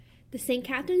The St.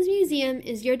 Catharines Museum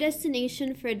is your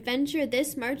destination for adventure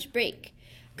this March break.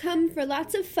 Come for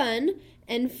lots of fun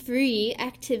and free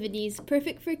activities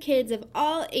perfect for kids of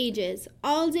all ages,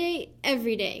 all day,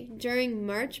 every day, during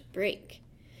March break.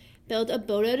 Build a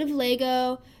boat out of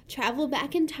Lego, travel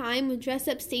back in time with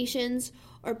dress-up stations,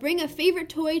 or bring a favorite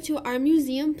toy to our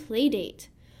museum playdate.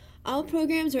 All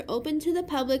programs are open to the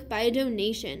public by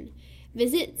donation.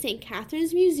 Visit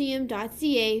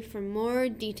stcatharinesmuseum.ca for more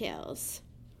details.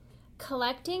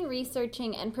 Collecting,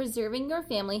 researching, and preserving your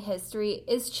family history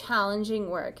is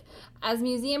challenging work. As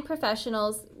museum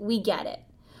professionals, we get it.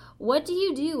 What do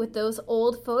you do with those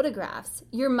old photographs,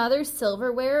 your mother's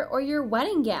silverware, or your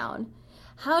wedding gown?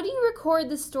 How do you record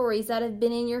the stories that have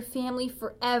been in your family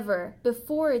forever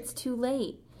before it's too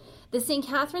late? The St.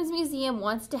 Catharines Museum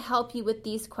wants to help you with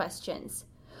these questions.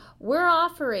 We're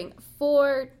offering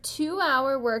 4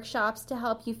 two-hour workshops to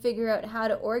help you figure out how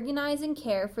to organize and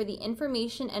care for the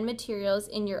information and materials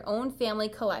in your own family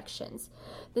collections.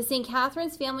 The St.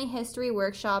 Catharines Family History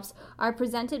Workshops are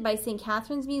presented by St.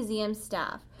 Catharines Museum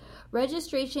staff.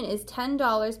 Registration is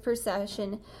 $10 per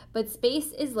session, but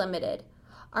space is limited.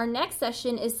 Our next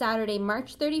session is Saturday,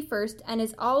 March 31st, and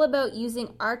is all about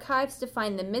using archives to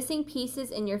find the missing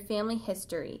pieces in your family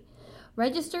history.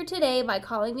 Register today by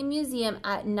calling the museum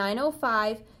at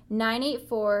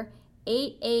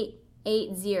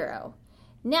 905-984-8880.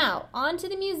 Now, on to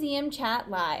the Museum Chat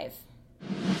Live.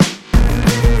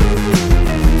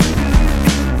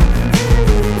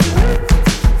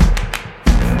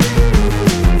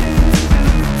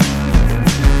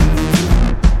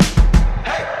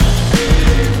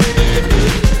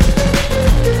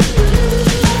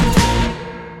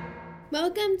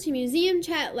 Welcome to Museum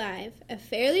Chat Live, a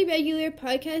fairly regular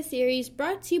podcast series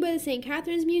brought to you by the St.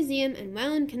 Catharines Museum and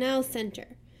Welland Canal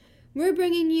Center. We're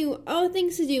bringing you all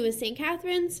things to do with St.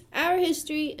 Catharines, our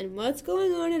history, and what's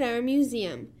going on at our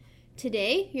museum.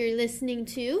 Today, you're listening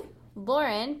to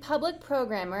Lauren, public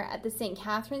programmer at the St.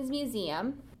 Catharines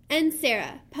Museum, and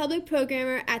Sarah, public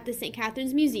programmer at the St.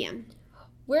 Catharines Museum.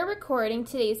 We're recording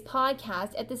today's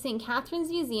podcast at the St. Catharines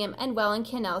Museum and Welland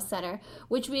Canal Center,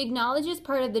 which we acknowledge is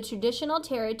part of the traditional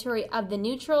territory of the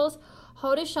Neutrals,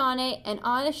 Haudenosaunee, and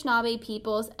Anishinaabe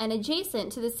peoples and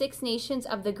adjacent to the Six Nations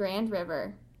of the Grand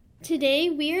River. Today,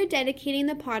 we are dedicating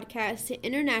the podcast to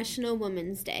International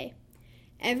Women's Day.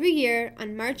 Every year,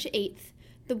 on March 8th,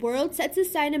 the world sets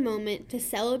aside a moment to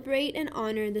celebrate and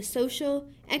honor the social,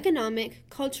 economic,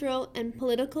 cultural, and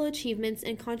political achievements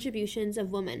and contributions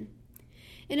of women.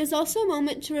 It is also a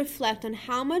moment to reflect on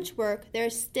how much work there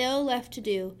is still left to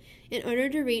do in order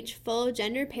to reach full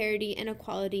gender parity and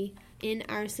equality in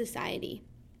our society.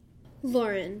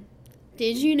 Lauren,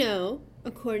 did you know,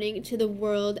 according to the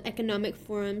World Economic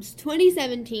Forum's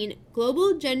 2017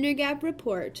 Global Gender Gap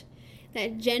Report,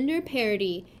 that gender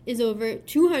parity is over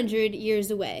 200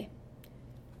 years away?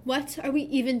 What are we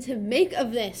even to make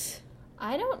of this?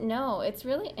 I don't know. It's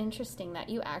really interesting that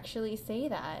you actually say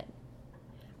that.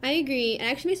 I agree. It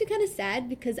actually makes me kind of sad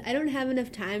because I don't have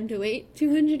enough time to wait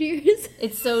 200 years.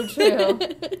 It's so true.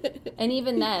 And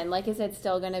even then, like, is it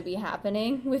still going to be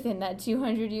happening within that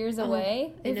 200 years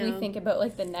away? If we think about,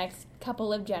 like, the next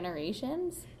couple of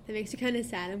generations? That makes me kind of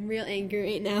sad. I'm real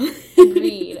angry right now.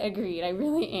 Agreed. I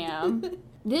really am.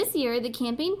 This year, the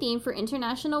campaign theme for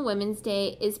International Women's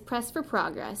Day is Press for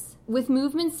Progress. With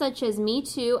movements such as Me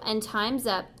Too and Time's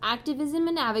Up, activism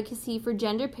and advocacy for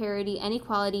gender parity and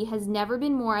equality has never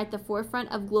been more at the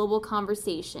forefront of global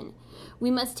conversation.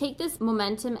 We must take this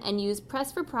momentum and use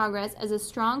Press for Progress as a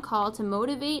strong call to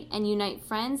motivate and unite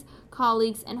friends,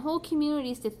 colleagues, and whole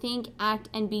communities to think, act,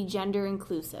 and be gender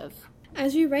inclusive.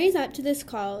 As we rise up to this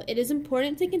call, it is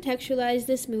important to contextualize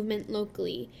this movement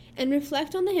locally and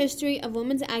reflect on the history of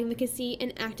women's advocacy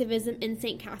and activism in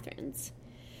St. Catharines.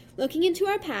 Looking into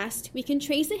our past, we can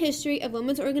trace the history of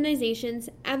women's organizations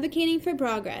advocating for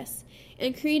progress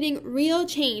and creating real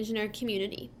change in our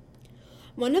community.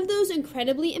 One of those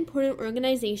incredibly important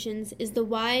organizations is the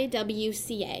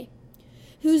YWCA,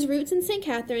 whose roots in St.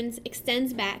 Catharines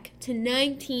extends back to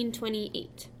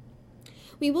 1928.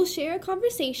 We will share a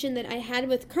conversation that I had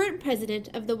with current president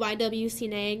of the YWC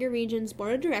Niagara Region's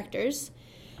Board of Directors,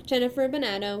 Jennifer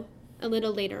Bonato, a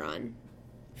little later on.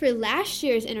 For last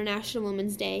year's International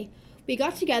Women's Day, we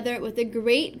got together with a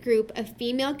great group of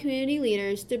female community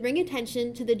leaders to bring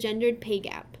attention to the gendered pay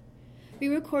gap. We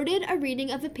recorded a reading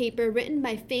of a paper written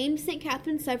by famed St.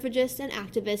 Catharines suffragist and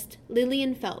activist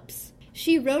Lillian Phelps.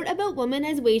 She wrote about women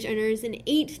as wage earners in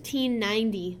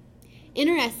 1890. In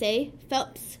her essay,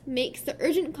 Phelps makes the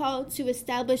urgent call to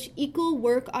establish equal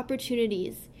work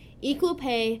opportunities, equal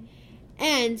pay,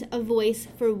 and a voice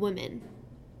for women.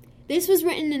 This was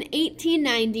written in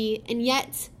 1890, and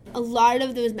yet a lot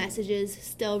of those messages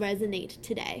still resonate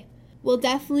today. We'll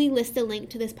definitely list a link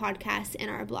to this podcast in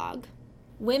our blog.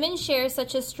 Women share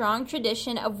such a strong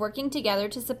tradition of working together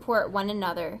to support one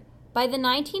another. By the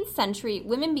 19th century,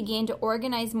 women began to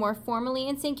organize more formally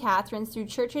in St. Catharines through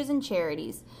churches and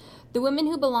charities. The women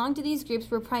who belonged to these groups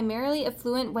were primarily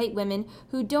affluent white women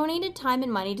who donated time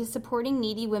and money to supporting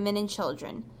needy women and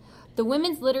children. The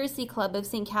Women's Literacy Club of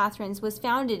St. Catharines was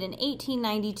founded in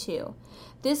 1892.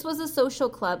 This was a social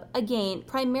club, again,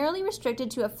 primarily restricted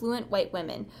to affluent white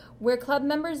women, where club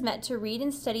members met to read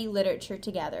and study literature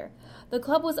together. The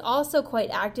club was also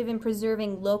quite active in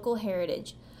preserving local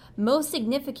heritage. Most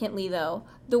significantly, though,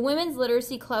 the Women's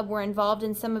Literacy Club were involved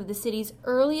in some of the city's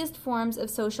earliest forms of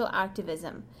social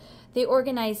activism. They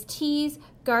organized teas,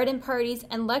 garden parties,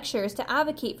 and lectures to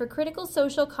advocate for critical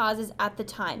social causes at the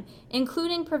time,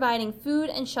 including providing food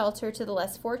and shelter to the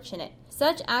less fortunate.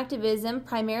 Such activism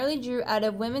primarily drew out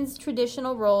of women's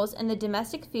traditional roles in the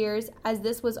domestic spheres, as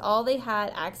this was all they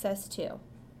had access to.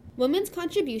 Women's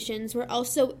contributions were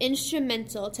also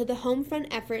instrumental to the home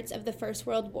front efforts of the First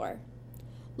World War.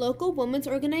 Local women's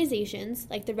organizations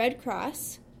like the Red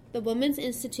Cross, the Women's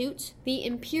Institute, the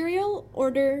Imperial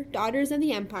Order Daughters of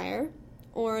the Empire,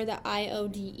 or the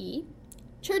IODE,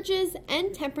 churches,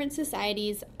 and temperance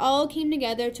societies all came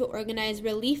together to organize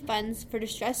relief funds for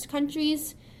distressed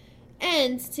countries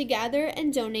and to gather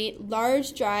and donate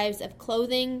large drives of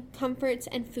clothing, comforts,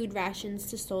 and food rations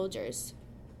to soldiers.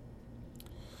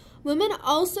 Women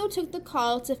also took the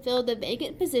call to fill the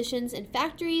vacant positions in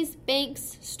factories,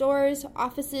 banks, stores,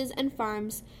 offices, and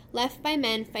farms left by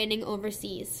men fighting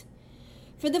overseas.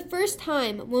 For the first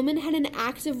time, women had an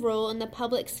active role in the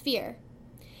public sphere.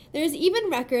 There is even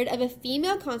record of a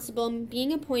female constable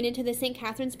being appointed to the St.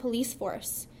 Catharines police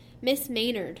force, Miss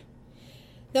Maynard.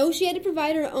 Though she had to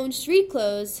provide her own street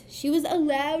clothes, she was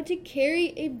allowed to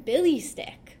carry a billy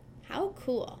stick. How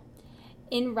cool.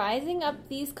 In rising up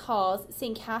these calls,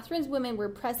 St. Catharines women were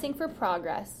pressing for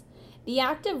progress. The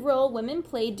active role women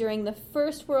played during the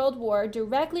First World War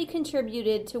directly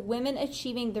contributed to women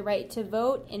achieving the right to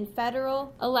vote in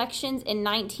federal elections in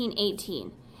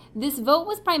 1918. This vote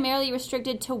was primarily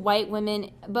restricted to white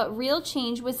women, but real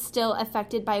change was still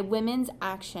affected by women's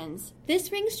actions. This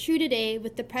rings true today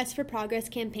with the Press for Progress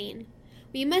campaign.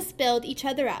 We must build each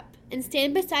other up and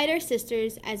stand beside our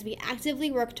sisters as we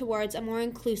actively work towards a more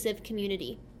inclusive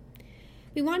community.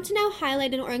 We want to now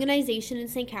highlight an organization in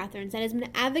St. Catharines that has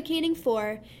been advocating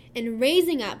for and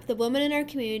raising up the women in our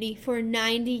community for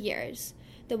 90 years,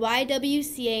 the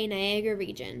YWCA Niagara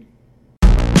region.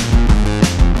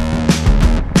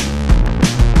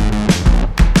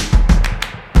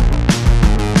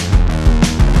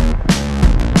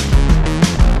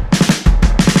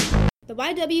 The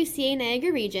YWCA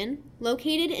Niagara region,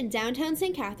 located in downtown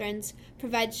St. Catharines,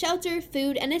 provides shelter,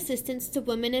 food, and assistance to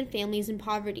women and families in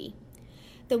poverty.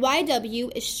 The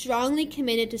YW is strongly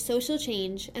committed to social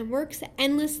change and works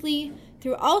endlessly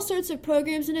through all sorts of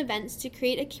programs and events to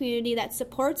create a community that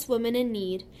supports women in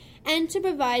need and to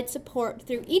provide support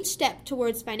through each step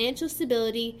towards financial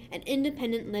stability and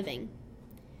independent living.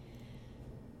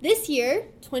 This year,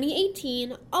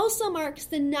 2018, also marks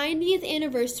the 90th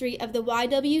anniversary of the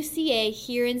YWCA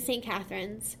here in St.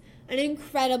 Catharines, an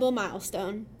incredible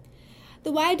milestone.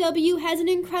 The YW has an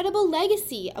incredible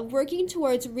legacy of working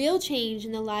towards real change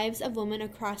in the lives of women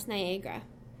across Niagara.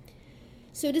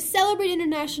 So to celebrate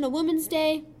International Women's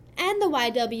Day and the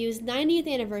YW's 90th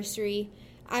anniversary,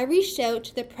 I reached out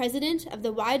to the president of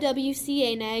the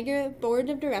YWCA Niagara Board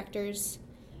of Directors,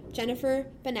 Jennifer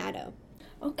Bonato.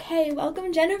 Okay,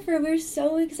 welcome Jennifer. We're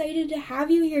so excited to have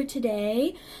you here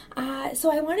today.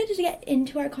 So I wanted to get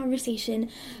into our conversation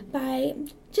by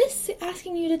just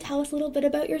asking you to tell us a little bit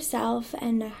about yourself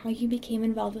and how you became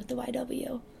involved with the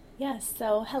YW. Yes,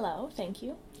 so hello, thank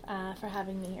you for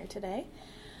having me here today.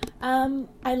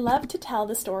 I love to tell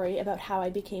the story about how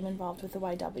I became involved with the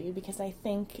YW because I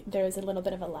think there's a little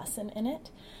bit of a lesson in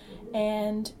it.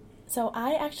 And so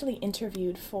I actually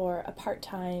interviewed for a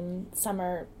part-time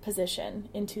summer position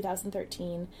in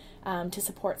 2013 to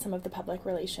support some of the public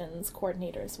relations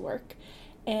coordinators' work.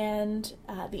 And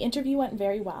the interview went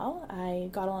very well. I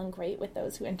got along great with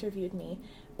those who interviewed me.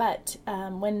 But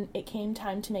when it came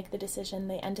time to make the decision,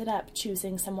 they ended up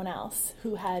choosing someone else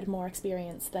who had more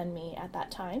experience than me at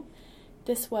that time.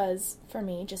 This was, for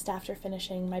me, just after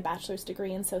finishing my bachelor's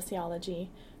degree in sociology,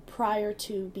 prior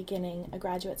to beginning a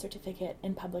graduate certificate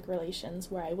in public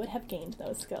relations where I would have gained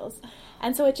those skills.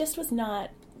 And so it just was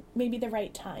not maybe the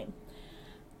right time.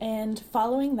 And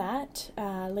following that,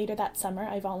 later that summer,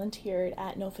 I volunteered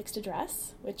at No Fixed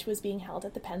Address, which was being held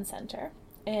at the Penn Center.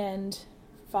 And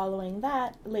following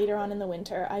that, later on in the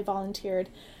winter, I volunteered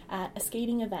at a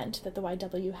skating event that the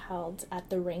YW held at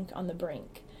the rink on the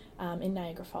Brink in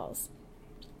Niagara Falls.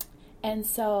 And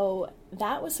so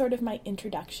that was sort of my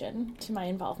introduction to my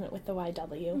involvement with the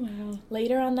YW. Wow.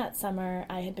 Later on that summer,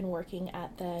 I had been working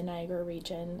at the Niagara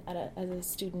region as a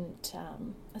student,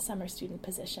 a summer student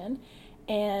position.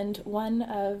 And one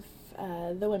of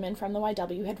the women from the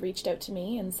YW had reached out to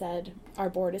me and said, our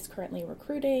board is currently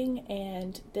recruiting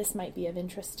and this might be of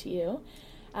interest to you.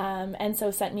 And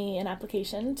so sent me an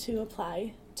application to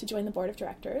apply to join the board of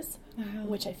directors,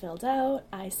 which I filled out,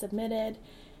 I submitted.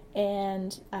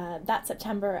 And that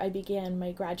September, I began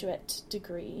my graduate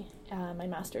degree, my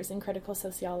master's in critical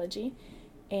sociology,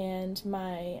 and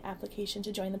my application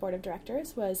to join the board of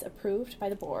directors was approved by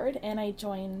the board, and I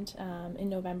joined in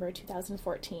November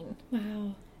 2014.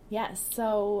 Wow. Yes,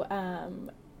 so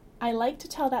I like to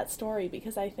tell that story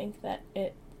because I think that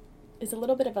it is a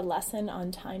little bit of a lesson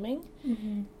on timing,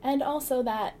 and also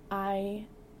that I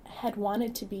had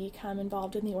wanted to become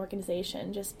involved in the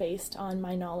organization just based on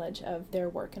my knowledge of their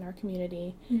work in our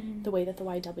community. The way that the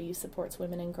YW supports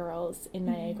women and girls in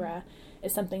Niagara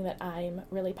is something that I'm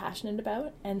really passionate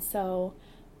about, and so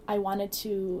I wanted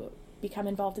to become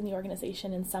involved in the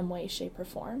organization in some way, shape, or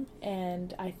form.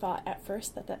 And I thought at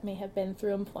first that may have been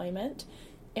through employment.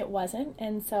 It wasn't,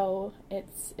 and so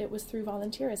it was through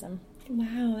volunteerism.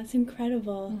 Wow, that's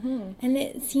incredible. And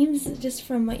it seems just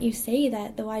from what you say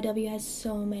that the YW has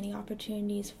so many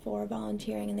opportunities for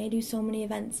volunteering, and they do so many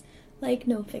events like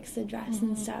No Fixed Address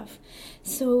and stuff.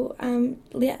 So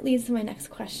that leads to my next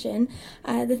question.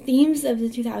 The themes of the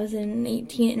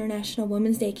 2018 International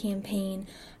Women's Day campaign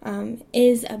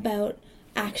is about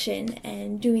action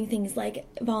and doing things like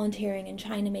volunteering and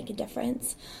trying to make a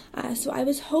difference. So I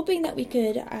was hoping that we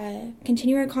could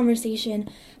continue our conversation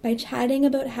by chatting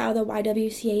about how the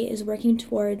YWCA is working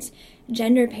towards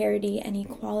gender parity and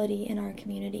equality in our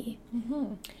community.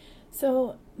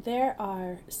 So there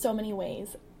are so many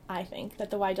ways, I think,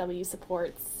 that the YW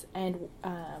supports and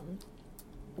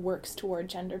works toward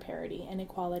gender parity and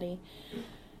equality.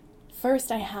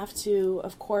 First, I have to,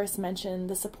 of course, mention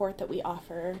the support that we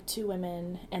offer to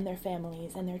women and their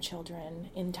families and their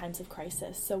children in times of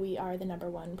crisis. So we are the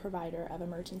 #1 provider of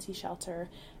emergency shelter,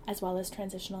 as well as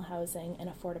transitional housing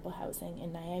and affordable housing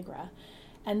in Niagara.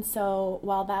 And so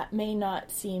while that may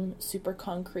not seem super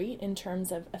concrete in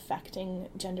terms of affecting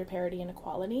gender parity and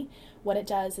equality, what it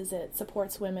does is it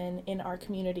supports women in our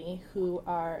community who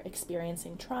are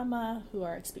experiencing trauma, who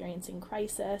are experiencing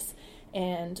crisis,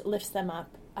 and lifts them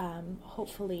up,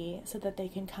 hopefully, so that they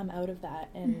can come out of that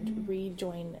and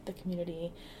rejoin the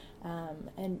community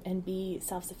and be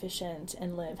self-sufficient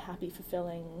and live happy,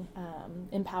 fulfilling,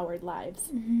 empowered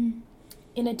lives.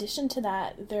 In addition to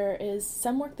that, there is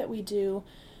some work that we do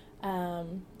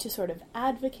to sort of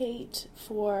advocate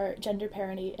for gender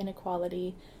parity and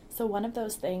equality. So one of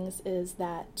those things is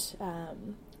that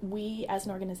we as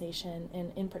an organization,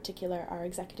 and in particular our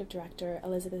executive director,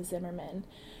 Elizabeth Zimmerman,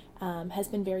 has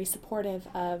been very supportive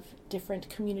of different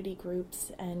community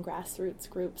groups and grassroots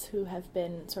groups who have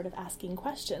been sort of asking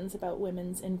questions about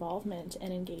women's involvement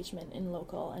and engagement in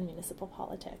local and municipal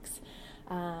politics.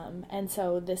 And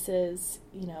so this is,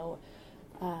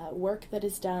 work that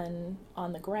is done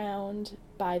on the ground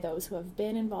by those who have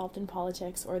been involved in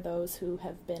politics or those who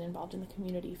have been involved in the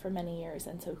community for many years,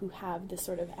 and so who have this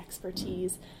sort of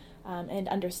expertise and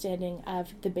understanding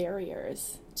of the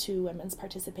barriers to women's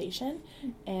participation.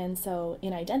 And so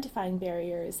in identifying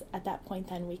barriers, at that point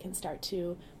then we can start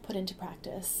to put into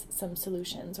practice some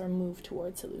solutions or move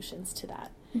toward solutions to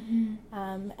that.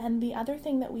 And the other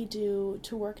thing that we do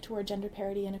to work toward gender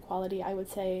parity and equality, I would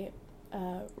say,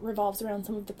 revolves around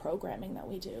some of the programming that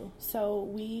we do. So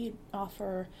we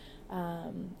offer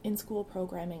in-school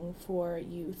programming for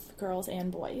youth, girls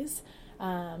and boys,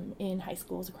 in high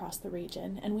schools across the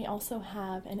region. And we also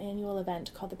have an annual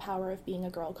event called the Power of Being a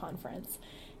Girl Conference.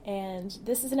 And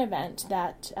this is an event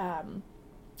that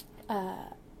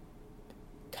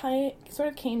sort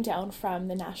of came down from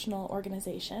the national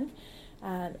organization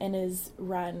and is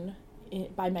run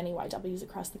by many YWs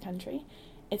across the country.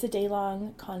 It's a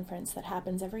day-long conference that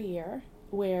happens every year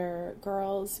where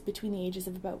girls between the ages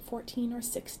of about 14 or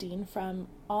 16 from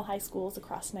all high schools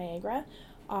across Niagara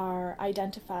are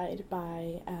identified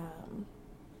by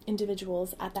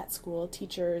individuals at that school,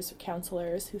 teachers,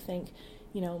 counselors, who think,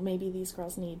 maybe these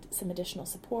girls need some additional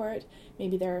support,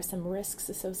 maybe there are some risks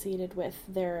associated with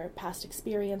their past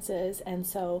experiences, and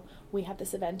so we have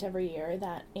this event every year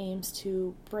that aims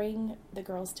to bring the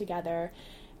girls together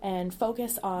and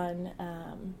focus on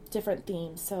different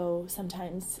themes. So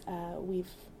sometimes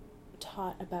we've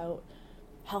taught about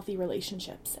healthy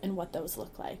relationships and what those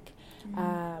look like.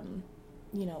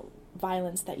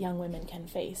 Violence that young women can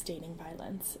face, dating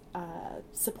violence,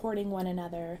 supporting one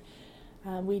another.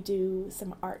 We do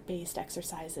some art-based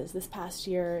exercises. This past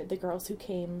year, the girls who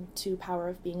came to Power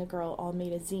of Being a Girl all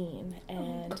made a zine,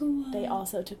 and cool. They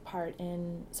also took part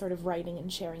in sort of writing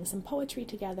and sharing some poetry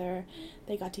together.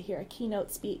 They got to hear a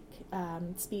keynote speech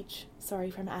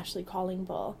from Ashley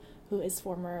Collingbull, who is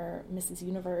former Mrs.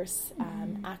 Universe,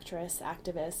 actress,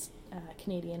 activist,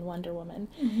 Canadian Wonder Woman,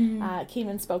 came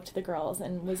and spoke to the girls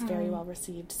and was very well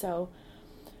received. So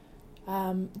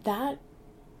that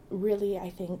really, I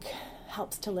think,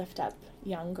 helps to lift up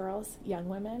young girls, young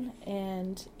women,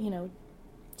 and,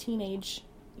 teenage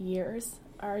years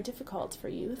are difficult for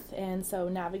youth, and so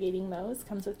navigating those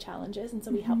comes with challenges, and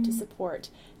so we help to support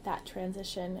that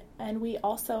transition. And we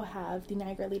also have the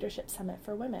Niagara Leadership Summit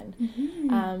for Women,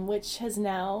 which has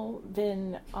now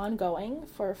been ongoing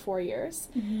for 4 years,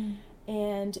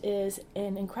 and is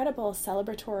an incredible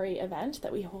celebratory event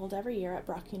that we hold every year at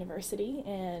Brock University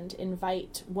and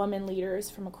invite women leaders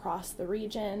from across the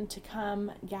region to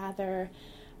come gather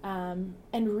and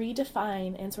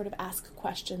redefine and sort of ask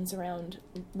questions around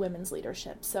women's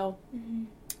leadership. So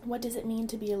what does it mean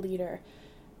to be a leader?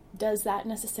 Does that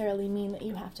necessarily mean that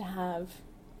you have to have,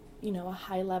 a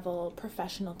high-level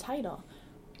professional title?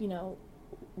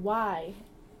 Why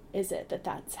is it that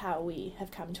that's how we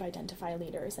have come to identify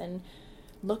leaders? And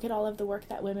look at all of the work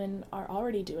that women are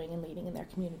already doing and leading in their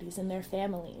communities and their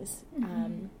families.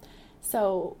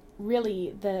 So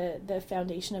really the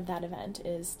foundation of that event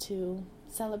is to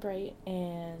celebrate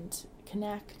and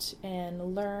connect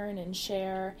and learn and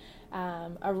share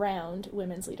around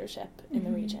women's leadership in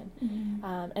the region.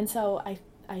 And so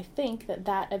I think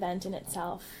that event in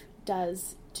itself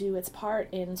does do its part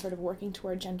in sort of working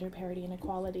toward gender parity and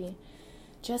equality,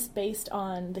 just based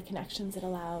on the connections it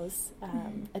allows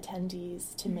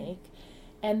attendees to make.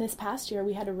 And this past year,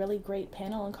 we had a really great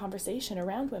panel and conversation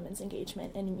around women's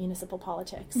engagement in municipal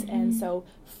politics. And so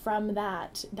from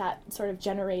that sort of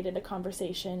generated a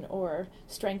conversation or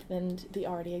strengthened the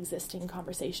already existing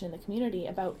conversation in the community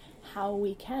about how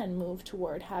we can move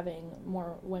toward having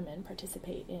more women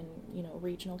participate in,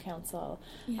 regional council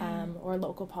or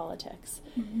local politics.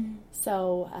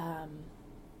 So,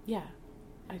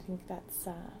 I think that's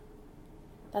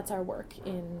our work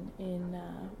in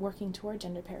working toward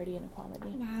gender parity and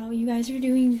equality. Wow, you guys are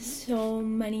doing so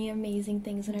many amazing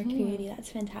things in our community. That's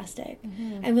fantastic.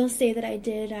 I will say that I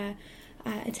did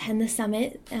attend the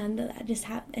summit, and that just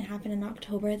it happened in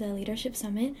October, the Leadership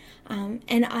Summit,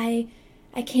 and I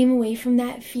came away from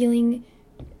that feeling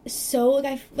so,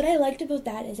 what I liked about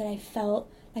that is that I felt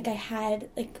like I had,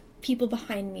 people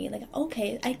behind me,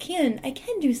 okay, I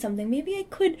can do something. Maybe I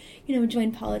could,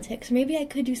 join politics. Or maybe I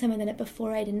could do something that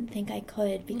before I didn't think I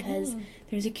could, because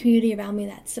there's a community around me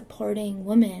that's supporting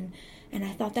women. And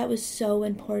I thought that was so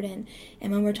important.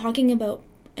 And when we're talking about,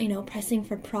 pressing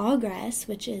for progress,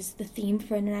 which is the theme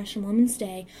for International Women's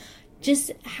Day,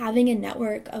 just having a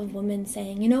network of women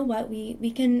saying, you know what,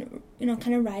 we can,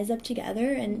 kind of rise up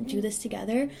together and do this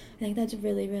together. I think that's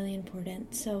really, really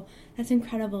important. So that's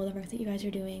incredible, the work that you guys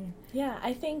are doing. Yeah,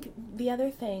 I think the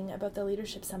other thing about the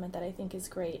Leadership Summit that I think is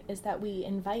great is that we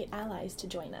invite allies to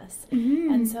join us.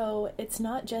 And so it's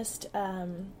not just a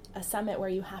summit where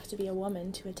you have to be a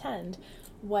woman to attend.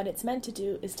 What it's meant to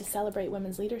do is to celebrate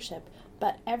women's leadership,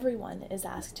 but everyone is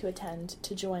asked to attend,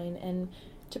 to join, and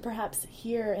to perhaps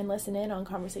hear and listen in on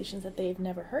conversations that they've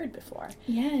never heard before.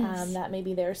 Yes. That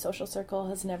maybe their social circle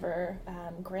has never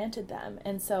granted them.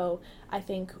 And so I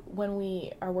think when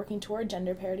we are working toward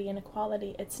gender parity and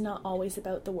equality, it's not always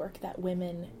about the work that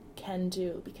women can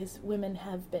do, because women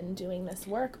have been doing this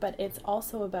work, but it's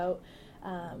also about,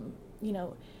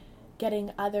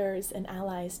 getting others and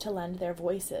allies to lend their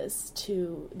voices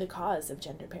to the cause of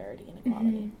gender parity and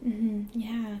equality.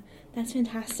 Yeah, that's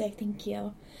fantastic. Thank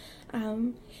you.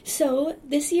 So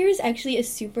this year is actually a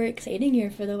super exciting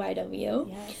year for the YW.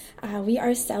 Yes. We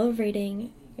are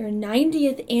celebrating your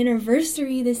 90th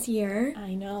anniversary this year.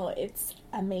 I know, it's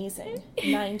amazing.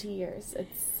 90 years.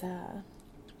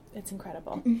 It's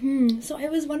incredible. So I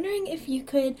was wondering if you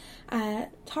could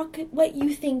talk what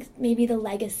you think maybe the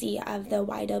legacy of the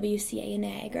YWCA in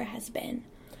Niagara has been.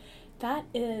 That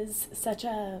is such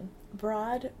a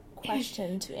broad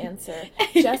question to answer,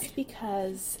 just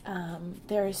because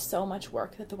there is so much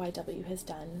work that the YW has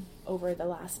done over the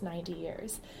last 90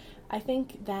 years. I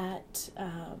think that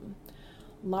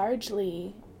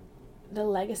largely the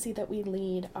legacy that we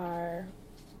lead are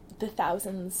the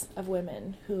thousands of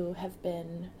women who have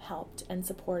been helped and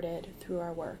supported through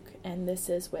our work, and this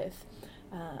is with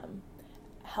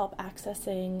help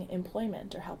accessing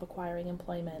employment or help acquiring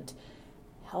employment,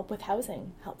 help with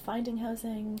housing, help finding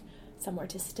housing, somewhere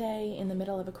to stay in the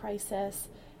middle of a crisis,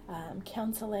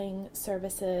 counseling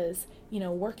services,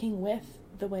 working with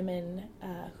the women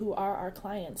who are our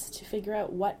clients to figure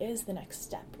out what is the next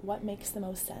step, what makes the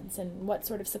most sense, and what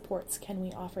sort of supports can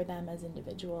we offer them as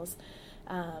individuals.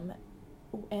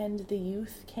 And the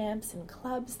youth camps and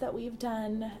clubs that we've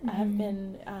done have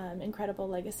been incredible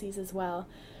legacies as well.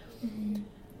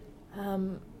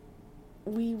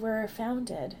 We were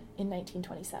founded in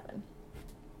 1927,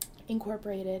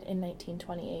 incorporated in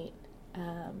 1928,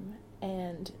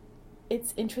 and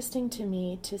it's interesting to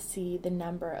me to see the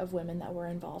number of women that were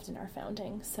involved in our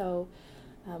founding. So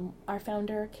our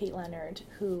founder, Kate Leonard,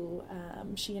 who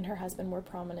she and her husband were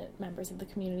prominent members of the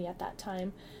community at that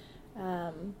time,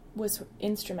 was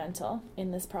instrumental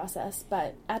in this process.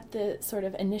 But at the sort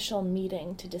of initial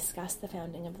meeting to discuss the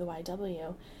founding of the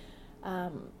YW,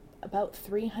 about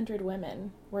 300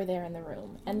 women were there in the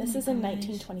room. And this is in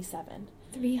 1927.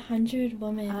 300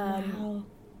 women, wow.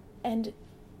 And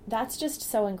that's just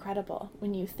so incredible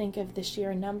when you think of the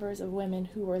sheer numbers of women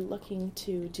who were looking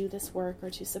to do this work or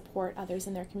to support others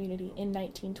in their community in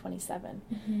 1927.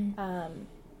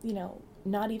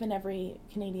 Not even every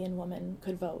Canadian woman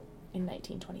could vote in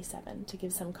 1927, to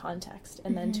give some context.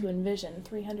 And then to envision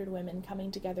 300 women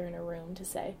coming together in a room to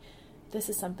say, this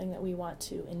is something that we want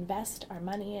to invest our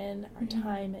money in, our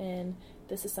time in.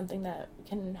 This is something that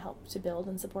can help to build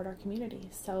and support our community.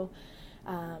 So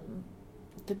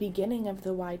the beginning of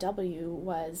the YW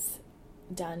was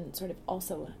done sort of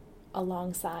also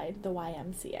alongside the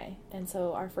YMCA. And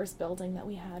so our first building that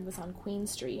we had was on Queen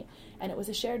Street, and it was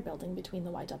a shared building between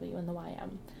the YW and the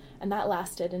YM. And that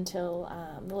lasted until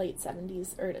the late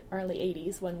 70s or early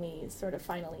 80s when we sort of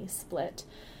finally split.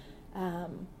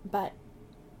 But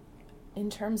in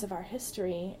terms of our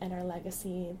history and our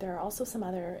legacy, there are also some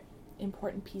other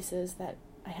important pieces that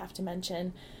I have to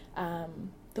mention.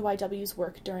 The YW's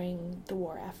work during the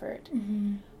war effort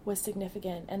was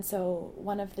significant, and so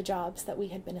one of the jobs that we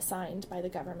had been assigned by the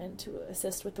government to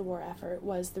assist with the war effort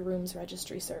was the rooms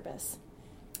registry service.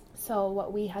 So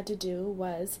what we had to do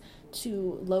was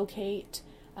to locate,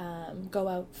 go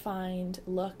out, find,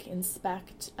 look,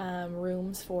 inspect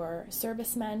rooms for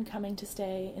servicemen coming to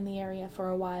stay in the area for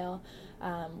a while,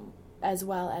 as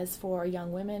well as for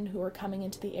young women who were coming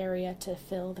into the area to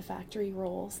fill the factory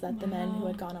roles that the men who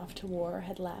had gone off to war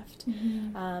had left,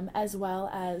 as well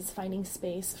as finding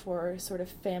space for sort of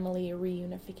family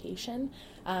reunification.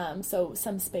 So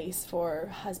some space for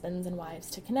husbands and wives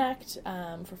to connect,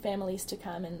 for families to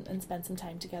come and spend some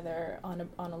time together on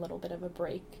a little bit of a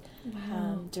break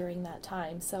during that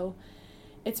time. So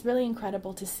it's really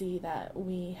incredible to see that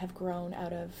we have grown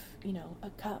out of,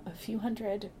 a few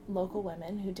hundred local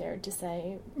women who dared to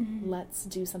say, let's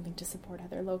do something to support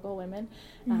other local women,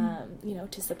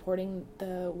 to supporting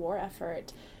the war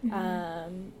effort,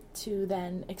 to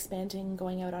then expanding,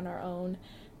 going out on our own.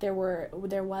 There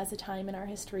was a time in our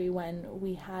history when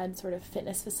we had sort of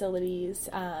fitness facilities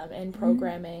and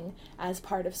programming as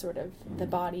part of sort of the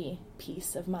body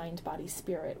piece of mind, body,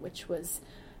 spirit, which was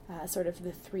sort of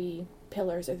the three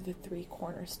pillars or the three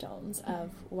cornerstones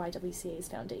of YWCA's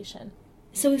foundation.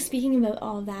 So speaking about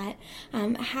all that,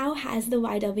 how has the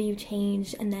YW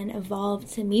changed and then evolved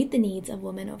to meet the needs of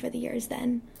women over the years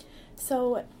then?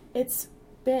 So it's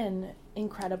been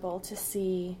incredible to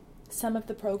see some of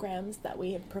the programs that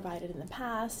we have provided in the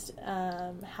past,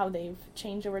 how they've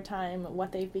changed over time,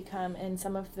 what they've become, and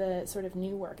some of the sort of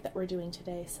new work that we're doing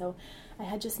today. So I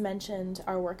had just mentioned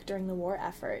our work during the war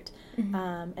effort,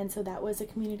 and so that was a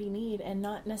community need and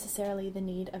not necessarily the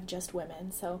need of just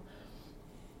women. So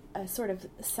a sort of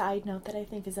side note that I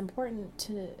think is important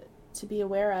to be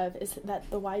aware of is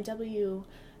that the YW,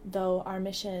 though our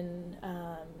mission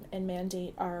and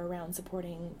mandate are around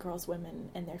supporting girls, women,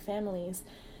 and their families,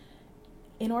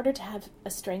 in order to have a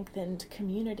strengthened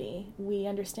community, we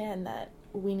understand that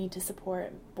we need to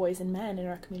support boys and men in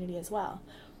our community as well.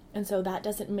 And so that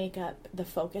doesn't make up the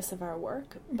focus of our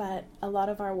work, but a lot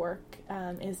of our work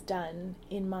is done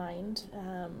in mind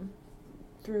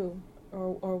through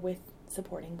or with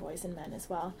supporting boys and men as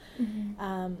well.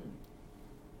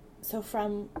 So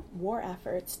from war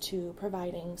efforts to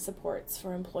providing supports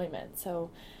for employment, so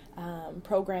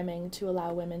programming to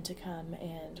allow women to come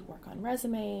and work on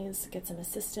resumes, get some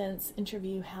assistance,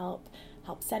 interview help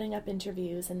setting up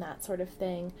interviews and that sort of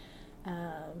thing,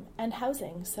 and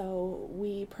housing. So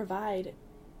we provide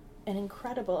an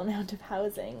incredible amount of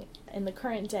housing in the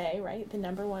current day, right? The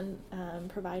number one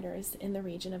providers in the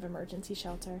region of emergency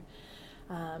shelter,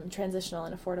 transitional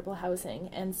and affordable housing.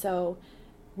 And so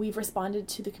we've responded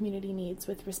to the community needs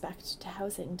with respect to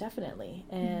housing, definitely.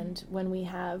 And when we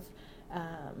have,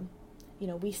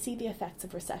 we see the effects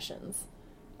of recessions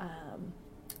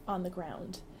on the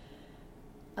ground.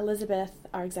 Elizabeth,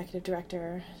 our executive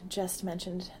director, just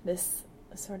mentioned this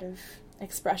sort of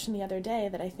expression the other day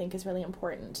that I think is really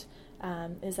important,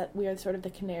 is that we are sort of the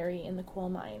canary in the coal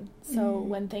mine. So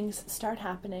when things start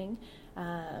happening,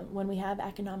 when we have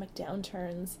economic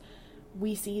downturns,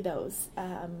 we see those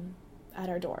at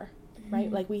our door,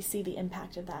 right? Like, we see the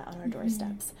impact of that on our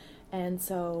doorsteps. And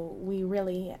so we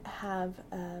really have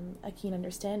a keen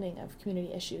understanding of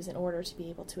community issues in order to be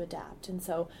able to adapt. And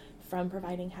so from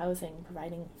providing housing,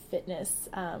 providing fitness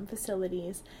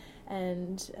facilities,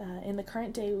 and in the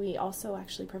current day, we also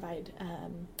actually provide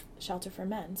shelter for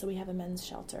men. So we have a men's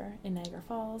shelter in Niagara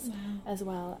Falls, as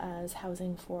well as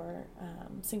housing for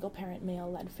single-parent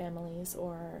male-led families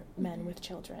or men with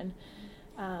children.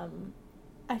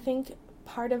 I think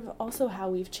part of also how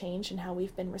we've changed and how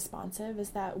we've been responsive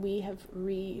is that we have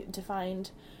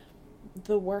redefined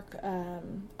the work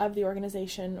of the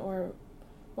organization, or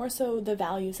more so the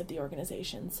values of the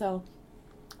organization. So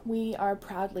we are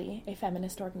proudly a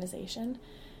feminist organization.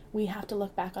 We have to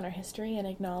look back on our history and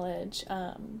acknowledge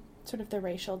sort of the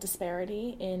racial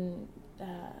disparity in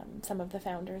some of the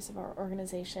founders of our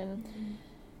organization,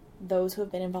 those who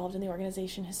have been involved in the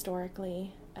organization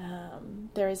historically.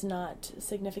 There is not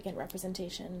significant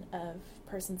representation of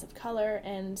persons of color,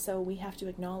 and so we have to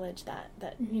acknowledge that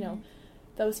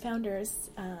those founders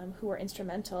who were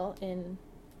instrumental in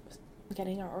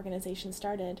getting our organization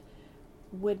started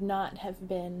would not have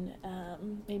been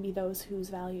maybe those whose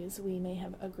values we may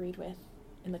have agreed with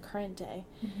in the current day.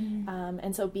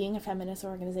 And so being a feminist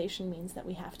organization means that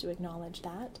we have to acknowledge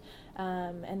that,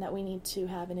 and that we need to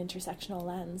have an intersectional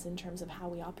lens in terms of how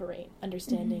we operate,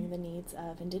 understanding the needs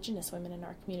of Indigenous women in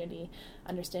our community,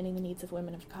 understanding the needs of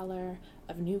women of color,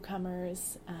 of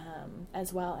newcomers,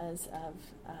 as well as of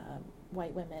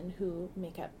white women who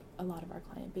make up a lot of our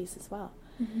client base as well.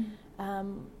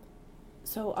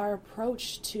 So our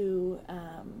approach to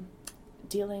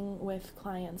dealing with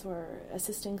clients or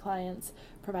assisting clients,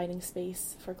 providing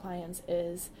space for clients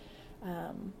is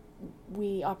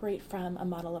we operate from a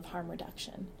model of harm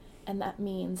reduction. And that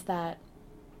means that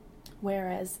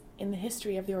whereas in the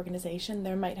history of the organization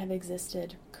there might have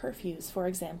existed curfews, for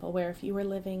example, where if you were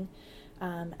living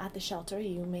at the shelter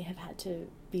you may have had to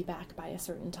be back by a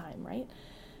certain time, right?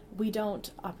 We don't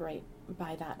operate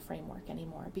by that framework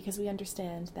anymore, because we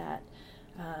understand that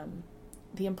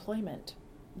the employment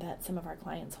that some of our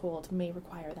clients hold may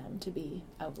require them to be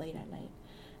out late at night.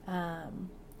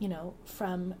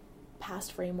 From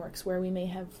past frameworks where we may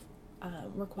have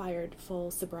required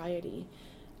full sobriety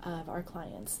of our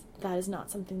clients, that is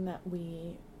not something that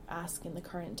we ask in the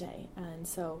current day. And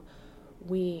so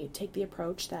we take the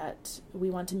approach that we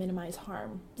want to minimize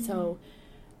harm. So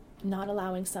not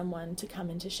allowing someone to come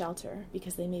into shelter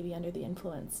because they may be under the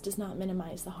influence does not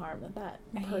minimize the harm that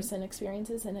person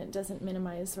experiences, and it doesn't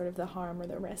minimize sort of the harm or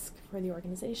the risk for the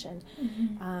organization.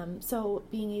 So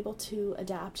being able to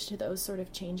adapt to those sort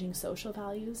of changing social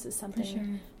values is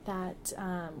something that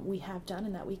we have done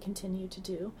and that we continue to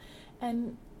do.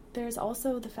 And there's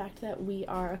also the fact that we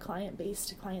are a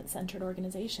client-based, client-centered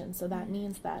organization. So that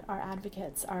means that our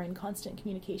advocates are in constant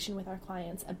communication with our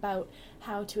clients about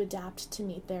how to adapt to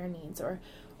meet their needs, or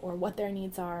what their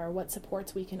needs are, or what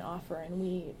supports we can offer. And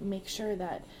we make sure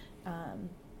that,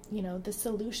 the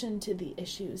solution to the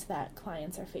issues that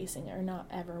clients are facing are not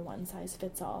ever one size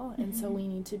fits all. And so we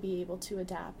need to be able to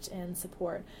adapt and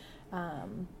support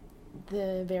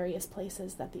the various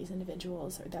places that these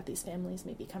individuals or that these families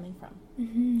may be coming from.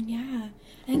 Yeah,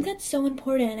 I think that's so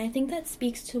important, and I think that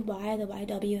speaks to why the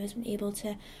YW has been able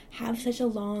to have such a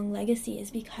long legacy, is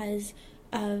because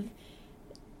of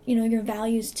your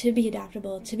values to be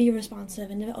adaptable, to be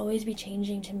responsive, and to always be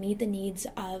changing to meet the needs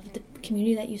of the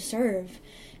community that you serve,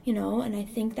 and I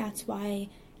think that's why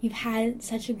you've had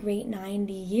such a great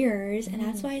 90 years, and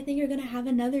that's why I think you're going to have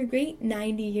another great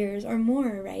 90 years or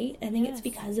more, right? I think it's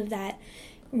because of that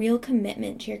real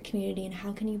commitment to your community and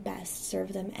how can you best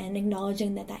serve them, and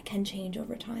acknowledging that that can change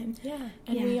over time.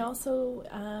 And we also,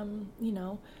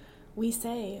 we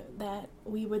say that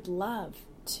we would love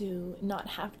to not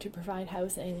have to provide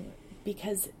housing,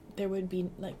 because there would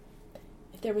be,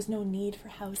 if there was no need for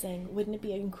housing, wouldn't it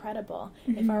be incredible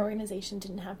if our organization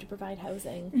didn't have to provide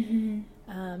housing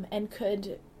and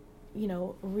could,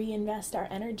 reinvest our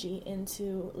energy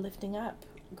into lifting up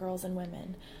girls and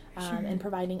women and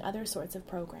providing other sorts of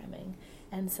programming.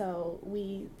 And so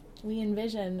we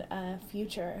envision a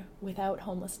future without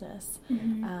homelessness,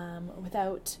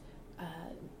 without,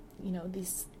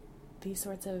 these these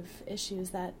sorts of issues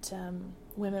that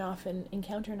women often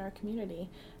encounter in our community,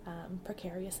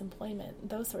 precarious employment,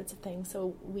 those sorts of things.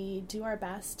 So we do our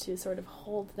best to sort of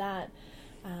hold that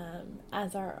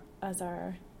as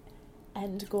our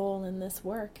end goal in this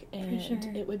work,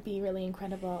 and it would be really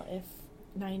incredible if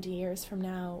 90 years from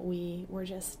now we were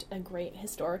just a great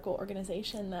historical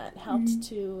organization that helped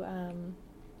to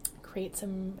create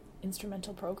some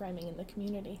instrumental programming in the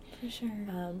community. For sure.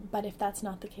 But if that's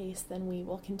not the case, then we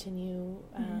will continue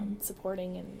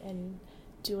supporting and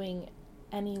doing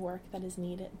any work that is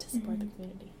needed to support the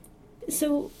community.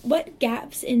 So what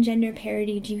gaps in gender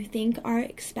parity do you think are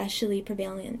especially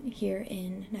prevalent here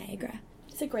in Niagara?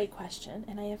 It's a great question,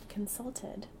 and I have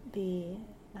consulted the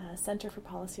Center for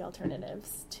Policy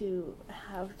Alternatives to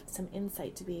have some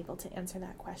insight to be able to answer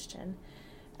that question.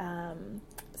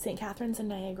 St. Catharines in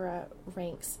Niagara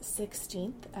ranks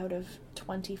 16th out of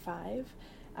 25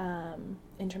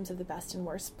 in terms of the best and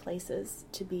worst places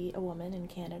to be a woman in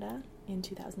Canada in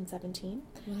 2017.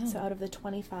 Wow. So out of the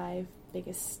 25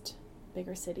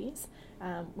 bigger cities,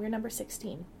 we're number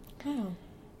 16. Wow.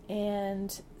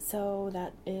 And so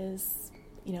that is,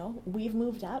 we've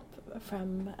moved up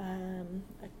from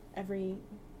every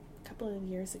couple of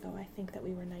years ago, I think that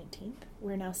we were 19th.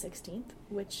 We're now 16th,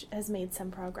 which has made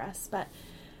some progress. But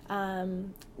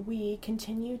we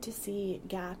continue to see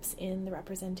gaps in the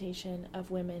representation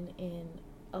of women in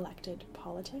elected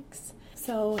politics.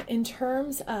 So in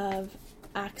terms of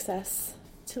access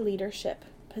to leadership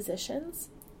positions,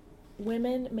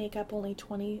 women make up only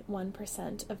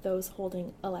 21% of those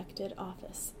holding elected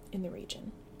office in the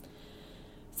region.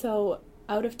 So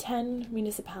out of 10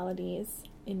 municipalities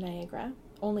in Niagara,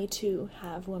 only 2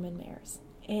 have women mayors.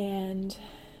 And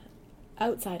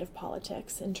outside of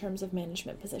politics, in terms of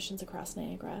management positions across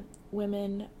Niagara,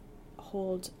 women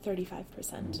hold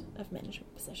 35% of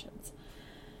management positions.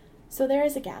 So there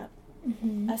is a gap,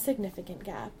 a significant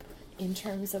gap, in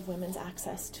terms of women's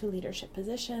access to leadership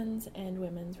positions and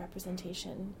women's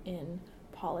representation in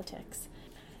politics.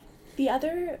 The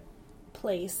other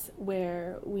place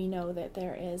where we know that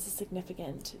there is a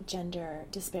significant gender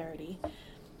disparity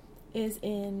is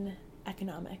in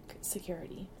economic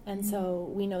security. And so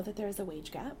we know that there is a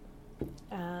wage gap.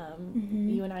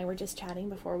 You and I were just chatting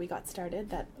before we got started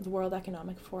that the World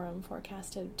Economic Forum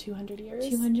forecasted 200 years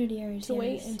to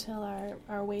wait until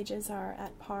our wages are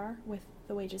at par with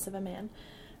the wages of a man.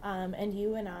 And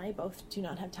you and I both do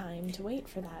not have time to wait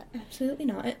for that. Absolutely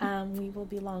not. We will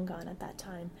be long gone at that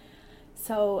time.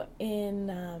 So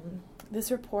in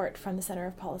this report from the Center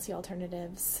of Policy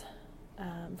Alternatives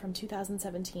from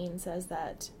 2017 says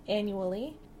that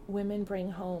annually women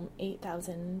bring home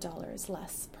 $8,000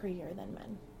 less per year than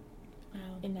men. Wow.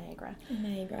 In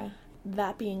Niagara.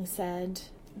 That being said,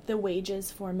 the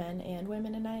wages for men and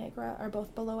women in Niagara are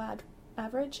both below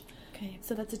average. Okay.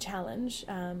 So that's a challenge.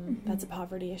 That's a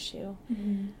poverty issue.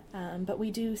 But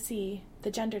we do see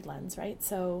the gendered lens, right?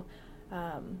 So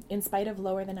in spite of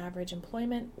lower than average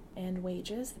employment and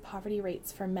wages, the poverty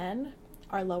rates for men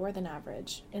are lower than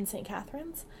average in St.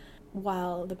 Catharines,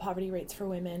 while the poverty rates for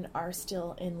women are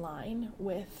still in line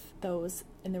with those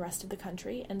in the rest of the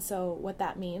country. And so what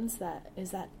that means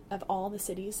is that of all the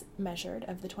cities measured,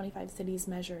 of the 25 cities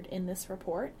measured in this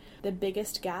report, the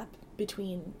biggest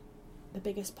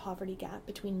poverty gap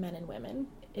between men and women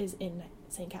is in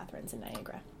St. Catharines in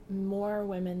Niagara. More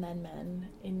women than men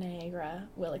in Niagara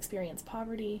will experience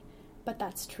poverty, but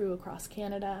that's true across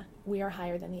Canada. We are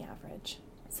higher than the average.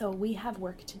 So we have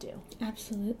work to do.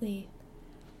 Absolutely.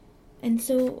 And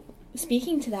so,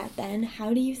 speaking to that then,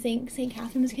 how do you think St.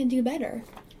 Catharines can do better?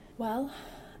 Well,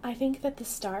 I think that the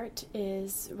start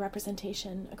is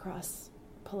representation across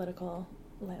political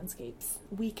landscapes.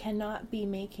 We cannot be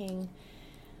making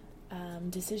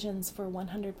decisions for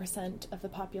 100% of the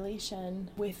population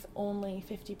with only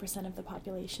 50% of the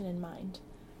population in mind.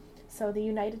 So the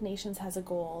United Nations has a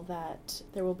goal that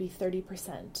there will be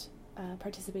 30%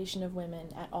 participation of women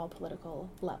at all political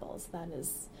levels. That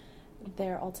is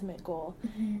their ultimate goal.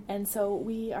 And so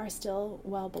we are still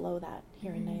well below that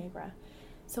here in Niagara.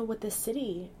 So what the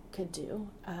city could do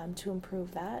to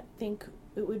improve that, I think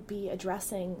it would be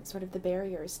addressing sort of the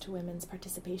barriers to women's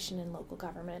participation in local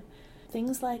government.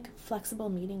 Things like flexible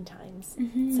meeting times.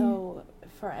 So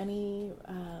for any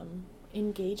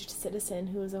engaged citizen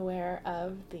who is aware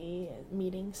of the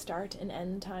meeting start and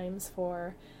end times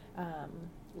for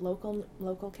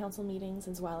local council meetings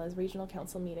as well as regional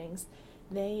council meetings,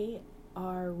 they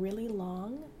are really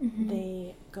long.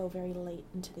 They go very late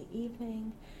into the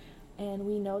evening, and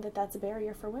we know that that's a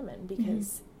barrier for women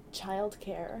because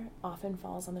childcare often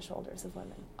falls on the shoulders of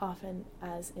women, often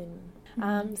as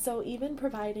in. So even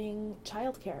providing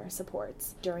childcare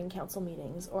supports during council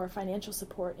meetings or financial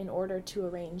support in order to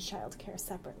arrange childcare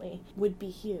separately would be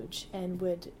huge and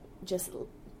would just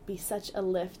be such a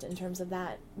lift in terms of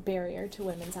that barrier to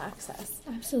women's access.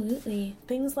 Absolutely.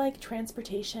 Things like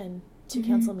transportation to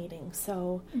council meetings,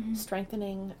 so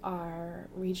strengthening our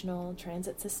regional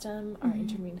transit system, our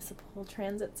intermunicipal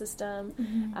transit system,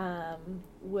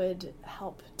 would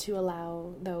help to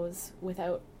allow those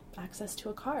without access to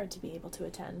a car to be able to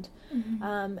attend.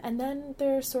 And then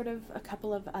there's sort of a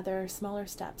couple of other smaller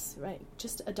steps, right?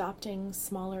 Just adopting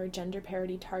smaller gender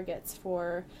parity targets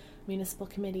for municipal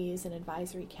committees and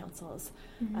advisory councils.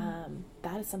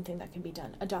 That is something that can be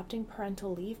done. Adopting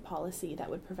parental leave policy that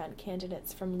would prevent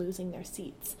candidates from losing their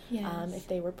seats if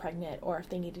they were pregnant or if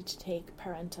they needed to take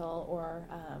parental or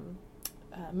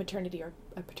maternity or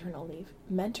paternal leave.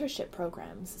 Mentorship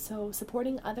programs, so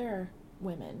supporting other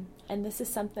women. And this is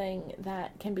something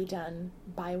that can be done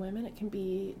by women. It can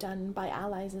be done by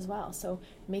allies as well. So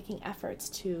making efforts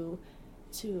to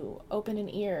open an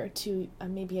ear to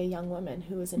maybe a young woman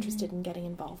who is interested in getting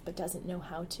involved but doesn't know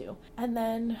how to. And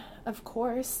then, of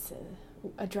course,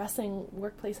 addressing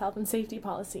workplace health and safety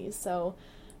policies. So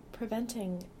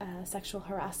preventing sexual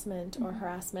harassment or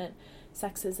harassment,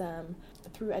 sexism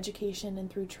through education and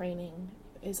through training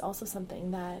is also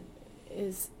something that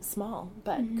is small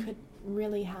but could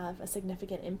really have a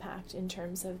significant impact in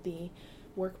terms of the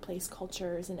workplace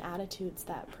cultures and attitudes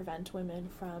that prevent women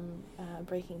from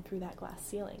breaking through that glass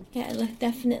ceiling. Yeah,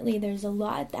 definitely there's a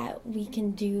lot that we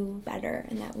can do better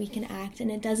and that we can act,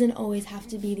 and it doesn't always have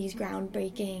to be these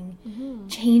groundbreaking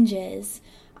changes,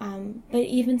 but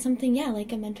even something,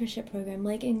 like a mentorship program,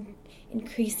 like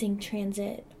increasing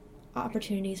transit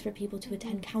opportunities for people to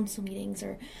attend council meetings,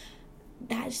 or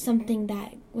that's something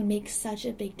that would make such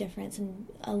a big difference and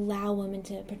allow women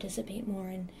to participate more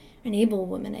and enable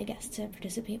women, I guess, to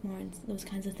participate more in those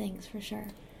kinds of things, for sure.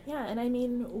 Yeah, and I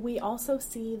mean, we also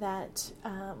see that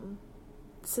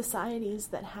societies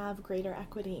that have greater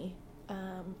equity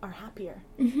are happier.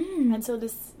 And so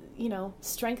this,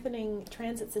 strengthening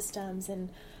transit systems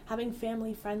and having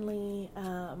family-friendly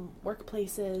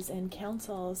workplaces and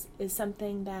councils is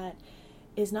something that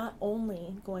is not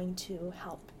only going to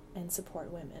help and support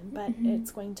women, but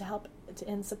it's going to help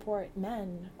and support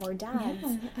men or dads.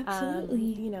 Yeah,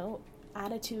 absolutely.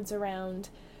 Attitudes around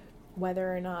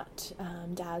whether or not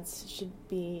dads should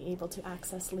be able to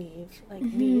access leave.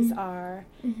 These are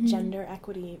gender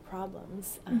equity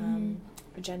problems,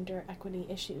 gender equity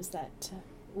issues that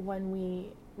when we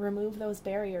remove those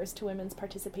barriers to women's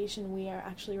participation, we are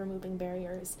actually removing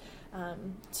barriers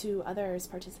to others'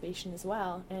 participation as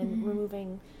well, and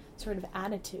removing sort of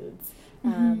attitudes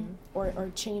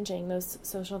or changing those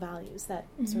social values that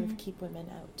sort of keep women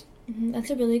out. That's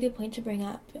a really good point to bring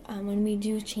up. When we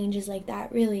do changes like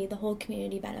that, really the whole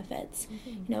community benefits.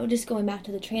 Just going back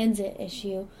to the transit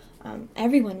issue,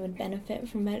 everyone would benefit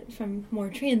from more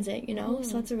transit,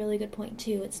 so that's a really good point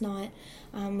too. It's not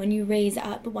when you raise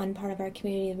up one part of our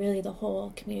community, really the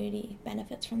whole community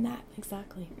benefits from that.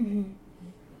 Exactly.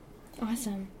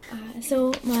 Awesome.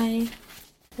 So my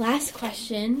last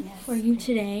question for you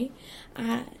today.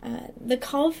 The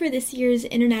call for this year's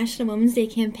International Women's Day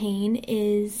campaign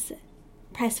is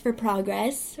Press for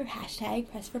Progress, or hashtag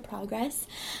Press for Progress.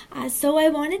 So I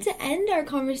wanted to end our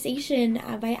conversation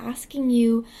by asking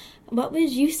you, what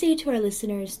would you say to our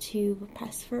listeners to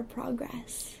press for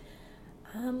progress?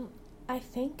 I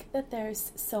think that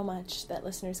there's so much that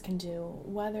listeners can do,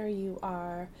 whether you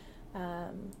are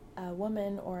a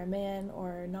woman or a man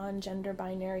or a non-gender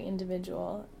binary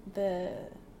individual.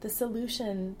 The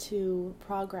solution to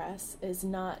progress is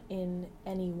not in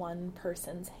any one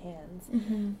person's hands.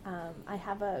 I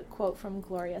have a quote from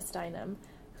Gloria Steinem,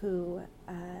 who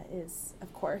is,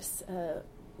 of course, a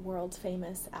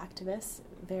world-famous activist,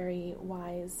 very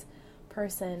wise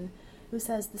person, who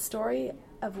says, "The story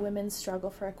of women's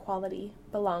struggle for equality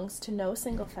belongs to no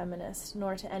single feminist,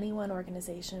 nor to any one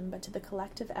organization, but to the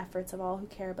collective efforts of all who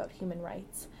care about human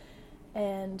rights."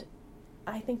 And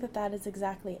I think that is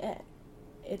exactly it.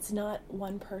 It's not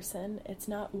one person, it's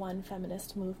not one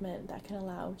feminist movement that can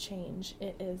allow change.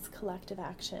 It is collective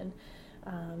action.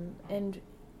 And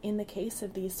in the case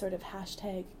of these sort of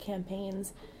hashtag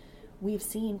campaigns, we've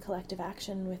seen collective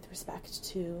action with respect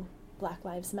to Black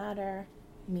Lives Matter,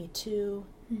 Me Too,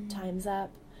 Time's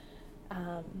Up.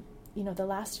 The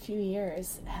last few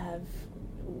years have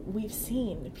we've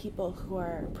seen people who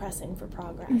are pressing for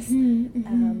progress.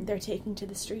 They're taking to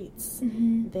the streets.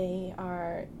 They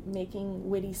are making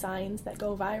witty signs that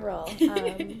go viral.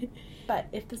 But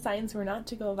if the signs were not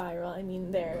to go viral, I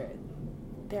mean, they're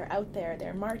out there.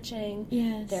 They're marching.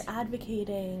 Yes. They're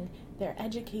advocating. They're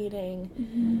educating.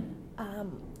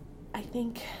 I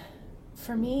think,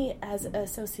 for me as a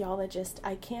sociologist,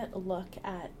 I can't look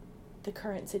at the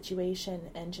current situation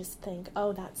and just think,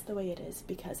 oh, that's the way it is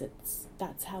because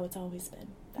that's how it's always been.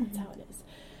 That's how it is.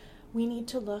 We need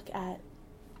to look at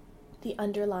the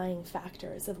underlying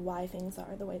factors of why things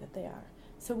are the way that they are.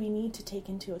 So we need to take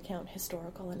into account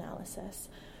historical analysis.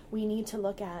 We need to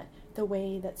look at the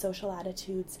way that social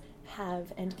attitudes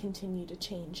have and continue to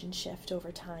change and shift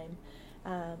over time.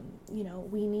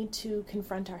 We need to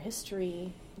confront our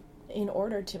history in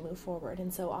order to move forward,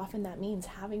 and so often that means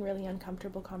having really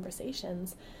uncomfortable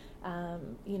conversations.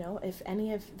 If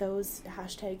any of those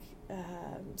hashtag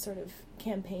sort of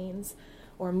campaigns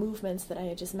or movements that I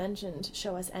had just mentioned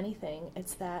show us anything,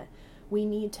 it's that we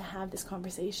need to have this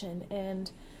conversation,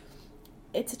 and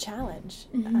it's a challenge.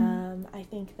 I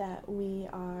think that we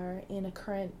are in a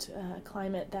current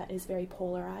climate that is very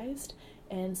polarized,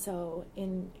 and so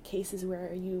in cases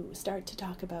where you start to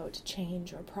talk about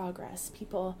change or progress,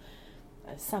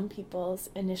 some people's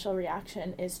initial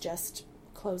reaction is just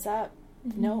close up.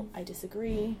 No, I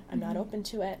disagree. I'm not open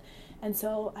to it. And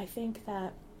so I think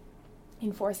that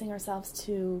in forcing ourselves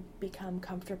to become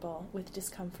comfortable with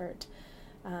discomfort,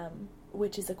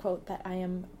 which is a quote that I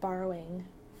am borrowing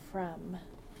from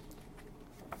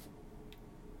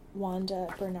Wanda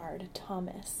Bernard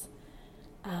Thomas,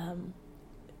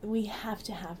 we have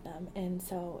to have them. And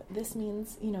so this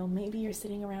means, maybe you're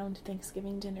sitting around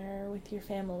Thanksgiving dinner with your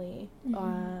family,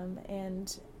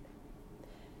 and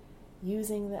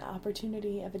using the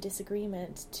opportunity of a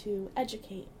disagreement to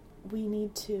educate. We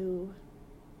need to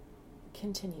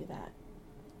continue that,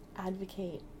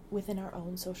 advocate within our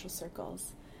own social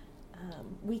circles.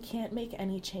 We can't make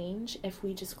any change if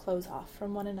we just close off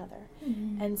from one another.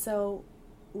 And so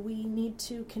we need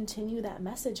to continue that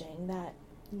messaging that,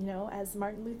 as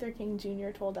Martin Luther King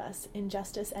Jr. told us,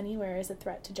 injustice anywhere is a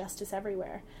threat to justice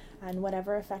everywhere, and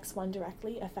whatever affects one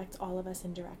directly affects all of us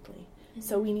indirectly.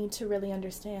 So we need to really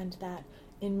understand that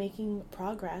in making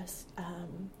progress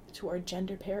toward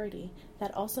gender parity,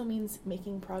 that also means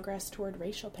making progress toward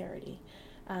racial parity,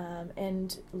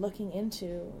 and looking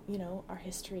into, our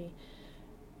history,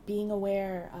 being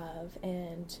aware of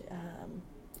and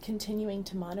continuing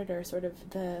to monitor sort of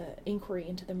the inquiry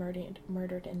into the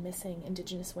murdered and missing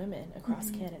Indigenous women across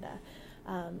Canada.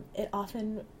 It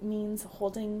often means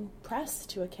holding press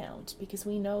to account, because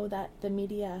we know that the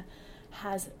media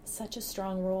has such a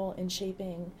strong role in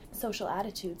shaping social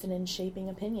attitudes and in shaping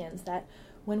opinions, that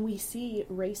when we see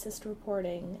racist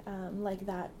reporting like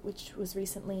that, which was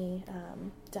recently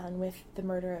done with the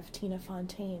murder of Tina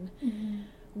Fontaine,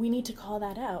 we need to call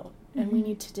that out, and we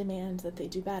need to demand that they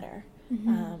do better.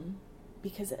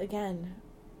 Because again,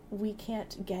 we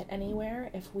can't get anywhere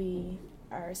if we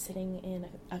are sitting in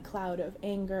a cloud of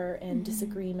anger and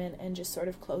disagreement and just sort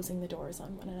of closing the doors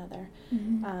on one another.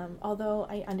 Although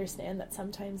I understand that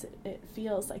sometimes it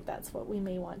feels like that's what we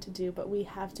may want to do, but we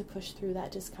have to push through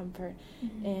that discomfort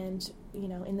and,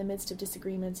 in the midst of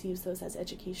disagreements, use those as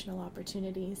educational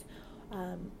opportunities.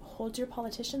 Hold your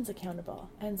politicians accountable.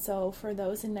 And so for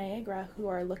those in Niagara who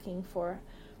are looking for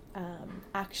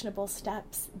actionable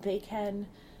steps, they can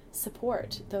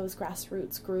support those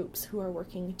grassroots groups who are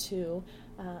working to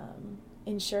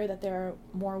ensure that there are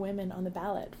more women on the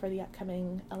ballot for the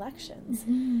upcoming elections.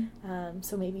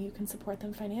 So maybe you can support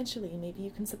them financially. Maybe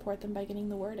you can support them by getting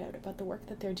the word out about the work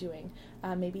that they're doing.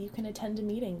 Maybe you can attend a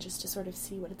meeting just to sort of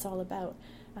see what it's all about.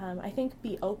 I think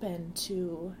be open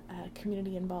to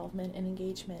community involvement and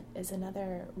engagement is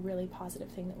another really positive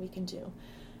thing that we can do.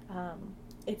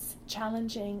 It's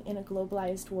challenging in a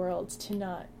globalized world to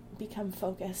not become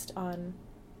focused on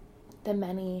the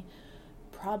many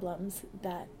problems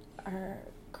that are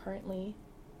currently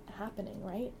happening,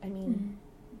 right? I mean,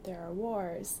 there are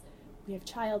wars, we have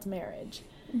child marriage,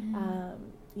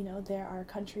 there are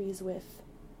countries with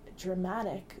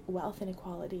dramatic wealth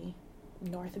inequality.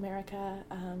 North America,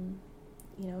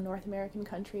 North American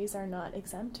countries are not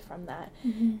exempt from that.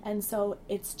 And so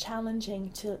it's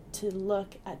challenging to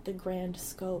look at the grand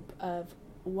scope of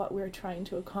what we're trying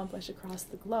to accomplish across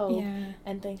the globe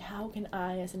and think, how can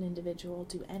I as an individual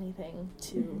do anything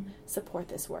to support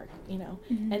this work,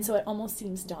 And so it almost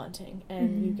seems daunting,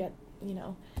 and you get,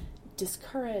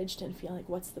 discouraged and feel like,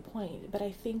 what's the point? But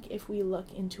I think if we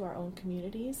look into our own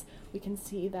communities, we can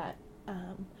see that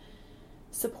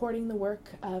supporting the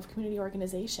work of community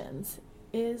organizations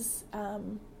is,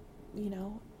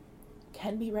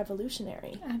 can be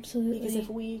revolutionary. Absolutely. Because if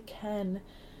we can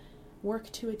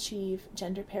work to achieve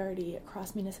gender parity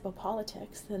across municipal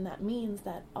politics, then that means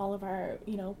that all of our,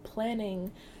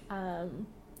 planning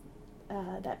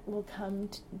that will come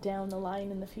down the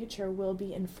line in the future will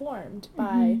be informed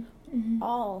by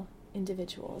all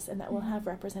individuals, and that we'll have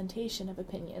representation of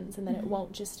opinions, and that it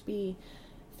won't just be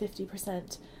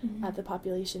 50% of the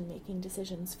population making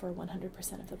decisions for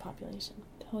 100% of the population.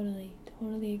 Totally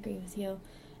agree with you.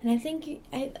 And I think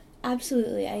I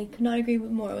could not agree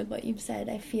more with what you've said.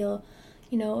 I feel,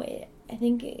 I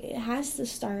think it has to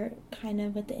start kind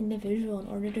of with the individual in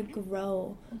order to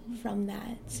grow from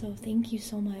that. So thank you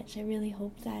so much. I really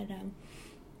hope that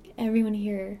everyone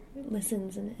here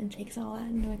listens and takes all that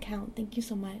into account. Thank you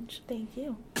so much. Thank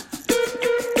you.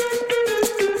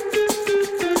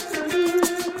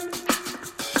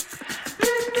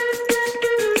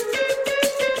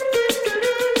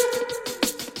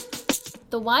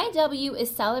 The YW is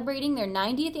celebrating their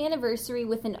 90th anniversary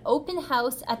with an open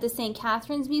house at the St.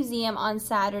 Catharines Museum on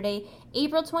Saturday,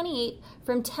 April 28th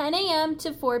from 10 a.m.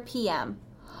 to 4 p.m.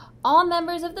 All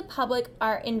members of the public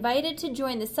are invited to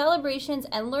join the celebrations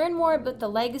and learn more about the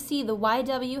legacy the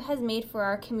YW has made for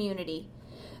our community.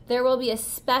 There will be a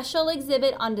special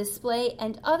exhibit on display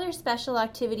and other special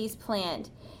activities planned.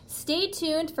 Stay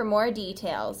tuned for more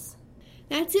details.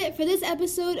 That's it for this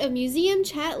episode of Museum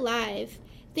Chat Live.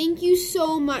 Thank you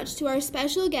so much to our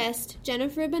special guest,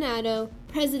 Jennifer Bonato,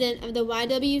 President of the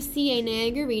YWCA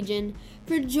Niagara Region,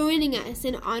 for joining us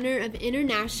in honor of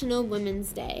International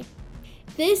Women's Day.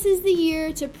 This is the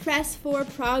year to press for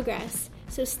progress,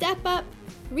 so step up,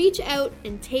 reach out,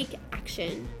 and take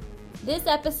action. This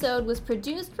episode was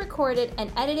produced, recorded,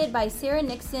 and edited by Sarah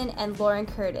Nixon and Lauren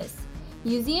Curtis.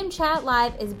 Museum Chat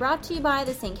Live is brought to you by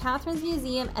the St. Catharines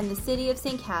Museum and the City of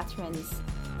St. Catharines.